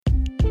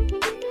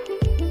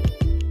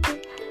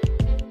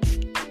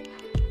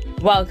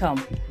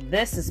Welcome.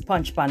 This is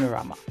Punch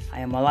Panorama. I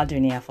am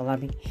Oladuni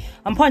Afolabi.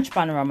 On Punch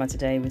Panorama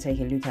today, we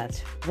take a look at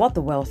what the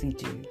wealthy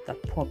do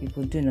that poor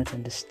people do not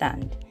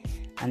understand,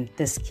 and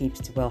this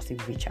keeps the wealthy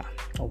richer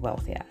or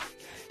wealthier.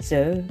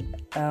 So,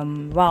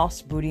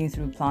 whilst brooding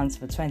through plans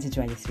for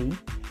 2023,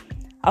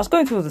 I was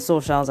going through the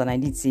socials and I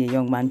did see a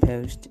young man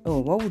post,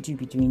 what would you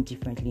be doing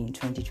differently in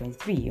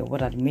 2023, or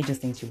what are the major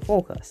things you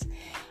focus?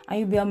 And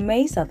you'll be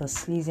amazed at the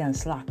sleazy and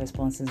slack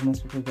responses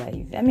most people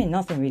gave. I mean,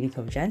 nothing really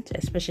cogent,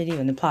 especially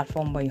on the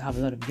platform where you have a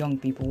lot of young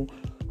people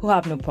who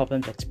have no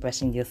problems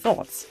expressing their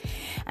thoughts.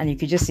 And you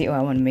could just say, I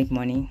want to make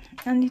money.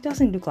 And it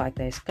doesn't look like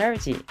there's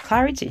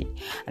clarity.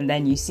 And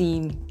then you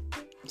see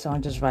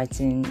someone just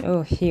writing,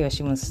 he or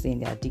she wants to stay in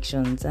their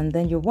addictions, and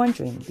then you're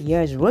wondering, the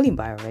year is rolling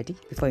by already.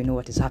 Before you know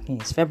what is happening,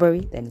 it's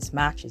February, then it's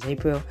March, it's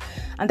April,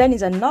 and then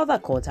it's another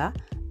quarter,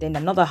 then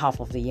another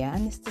half of the year,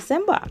 and it's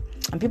December.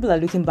 And people are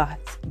looking back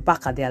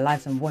at their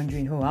lives and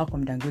wondering, how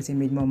come Dangote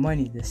made more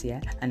money this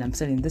year and I'm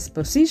still in this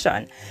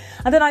position?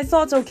 And then I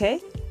thought, there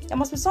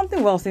must be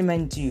something wealthy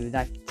men do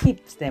that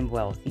keeps them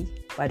wealthy.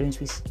 Why don't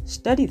we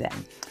study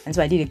them? And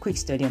so I did a quick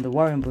study on the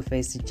Warren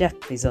Buffetts, the Jeff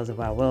Bezos of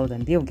our world,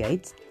 and Bill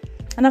Gates.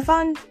 And I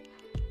found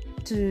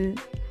to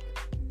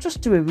just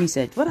do a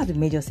research. What are the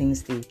major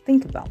things they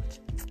think about?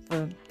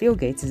 For Bill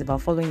Gates, it's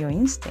about following your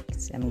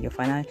instincts. I mean,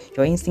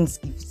 your instincts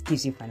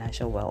gives you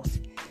financial wealth.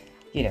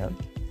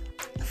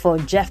 For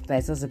Jeff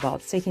Bezos,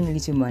 about taking a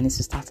little money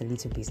to start a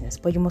little business,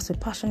 but you must be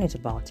passionate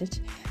about it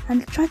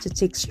and try to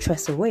take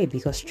stress away,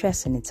 because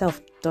stress in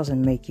itself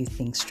doesn't make you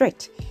think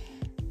straight,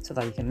 so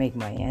that you can make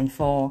money. And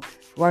for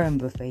Warren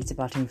Buffett, it's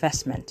about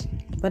investment,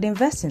 but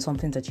invest in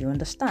something that you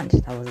understand.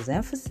 That was his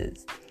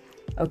emphasis.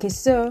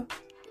 So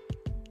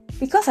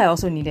because I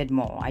also needed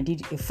more, I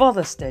did a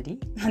further study,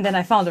 and then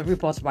I found a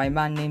report by a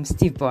man named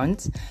Steve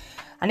Burns,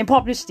 and he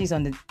published this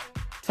on the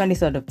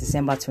 23rd of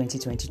December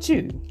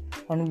 2022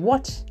 on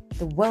what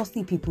the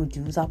wealthy people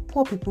do that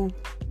poor people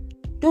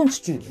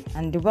don't do,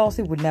 and the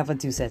wealthy would never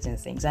do certain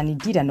things. And he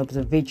did an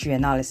observatory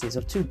analysis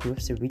of two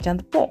groups, the rich and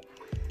the poor.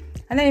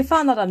 And then he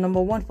found out that number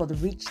one, for the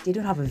rich, they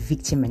don't have a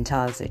victim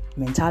mentality.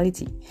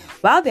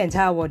 While the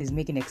entire world is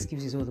making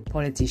excuses, all the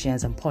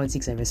politicians and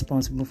politics are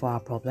responsible for our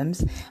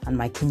problems, and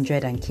my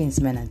kindred and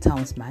kinsmen and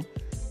townsmen,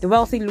 the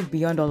wealthy look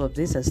beyond all of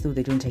this as though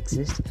they don't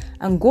exist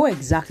and go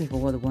exactly for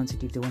what they want to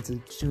do. If they want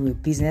to do a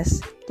business,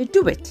 they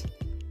do it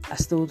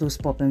as though those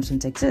problems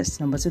don't exist.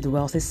 Number two, the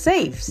wealthy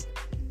saves.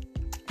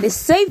 They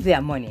save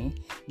their money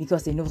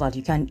because they know that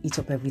you can't eat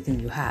up everything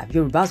you have.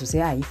 Yorubas will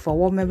say, for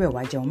what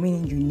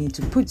meaning you need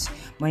to put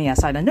money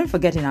aside. And don't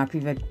forget, in our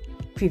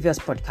previous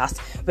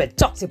podcast, we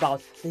talked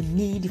about the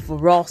need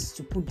for us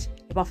to put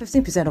about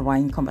 15% of our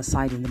income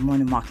aside in the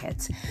money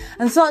market.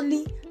 And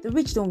thirdly, the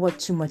rich don't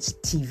watch too much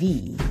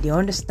TV. They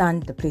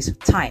understand the place of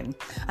time.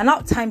 And how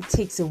time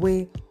takes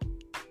away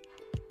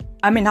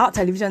how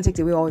television takes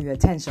away all your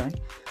attention,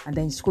 and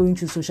then scrolling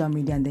through social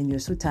media, and then you're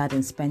so tired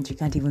and spent you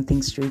can't even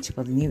think straight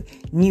for the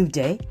new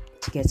day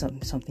to get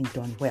something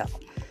done well.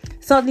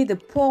 Thirdly, the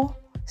poor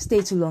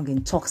stay too long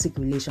in toxic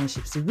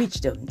relationships. The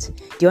rich don't.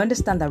 They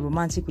understand that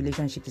romantic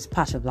relationship is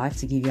part of life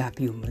to give you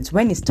happy moments.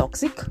 When it's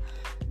toxic,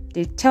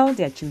 they tell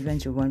their children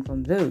to run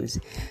from those.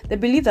 They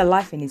believe that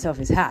life in itself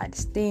is hard.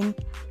 Staying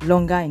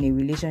longer in a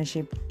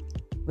relationship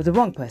with the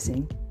wrong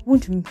person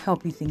won't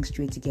help you think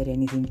straight to get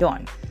anything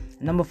done.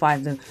 Number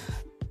five,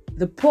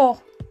 the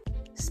poor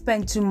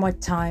spend too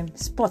much time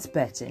sports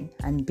betting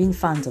and being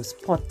fans of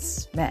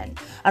sportsmen.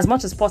 As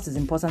much as sports is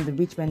important, the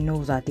rich men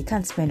know that they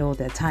can't spend all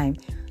their time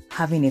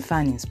having a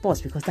fan in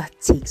sports, because that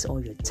takes all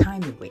your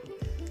time away.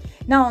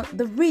 Now,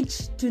 the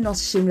rich do not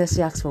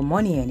shamelessly ask for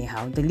money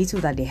anyhow. The little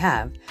that they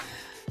have,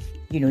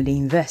 they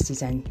invest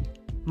it and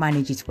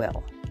manage it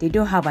well. They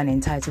don't have an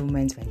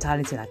entitlement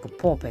mentality like a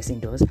poor person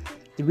does.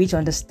 The rich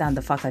understand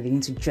the fact that they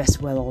need to dress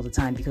well all the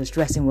time, because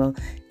dressing well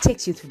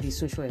takes you through the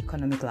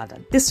socio-economic ladder.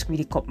 This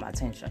really caught my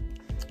attention,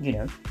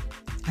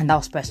 and that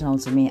was personal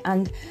to me.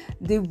 And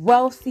the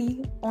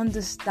wealthy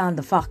understand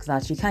the fact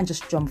that you can't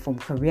just jump from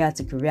career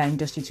to career,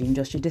 industry to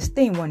industry. They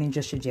stay in one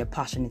industry they're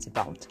passionate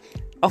about.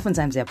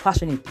 Oftentimes they're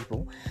passionate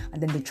people,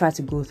 and then they try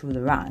to go through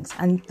the ranks.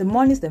 And the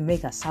monies they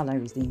make as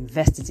salaries, they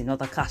invest it in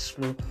other cash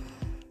flow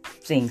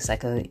things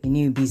like a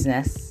new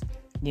business,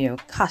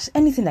 cash,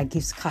 anything that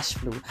gives cash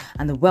flow.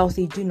 And the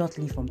wealthy do not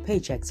live from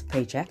paycheck to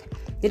paycheck.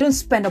 They don't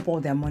spend up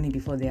all their money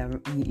before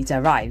it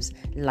arrives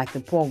like the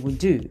poor would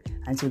do.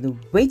 And so they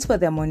wait for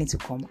their money to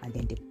come and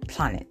then they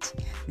plan it.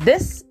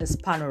 This is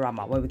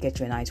Panorama, where we get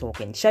you and I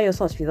talking. Share your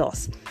thoughts with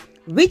us.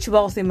 Which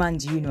wealthy man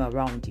do you know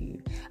around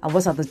you? And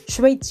what are the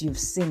traits you've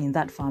seen in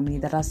that family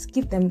that has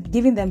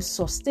given them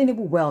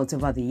sustainable wealth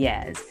over the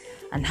years?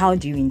 And how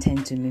do you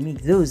intend to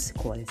mimic those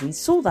qualities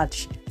so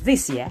that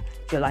this year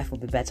your life will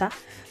be better?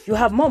 You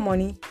have more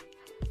money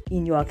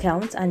in your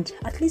account, and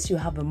at least you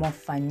have a more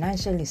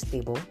financially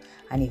stable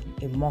and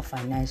a more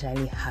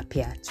financially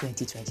happier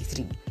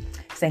 2023.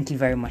 Thank you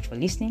very much for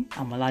listening.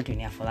 I'm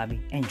Oladuni Afolabi.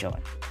 Enjoy.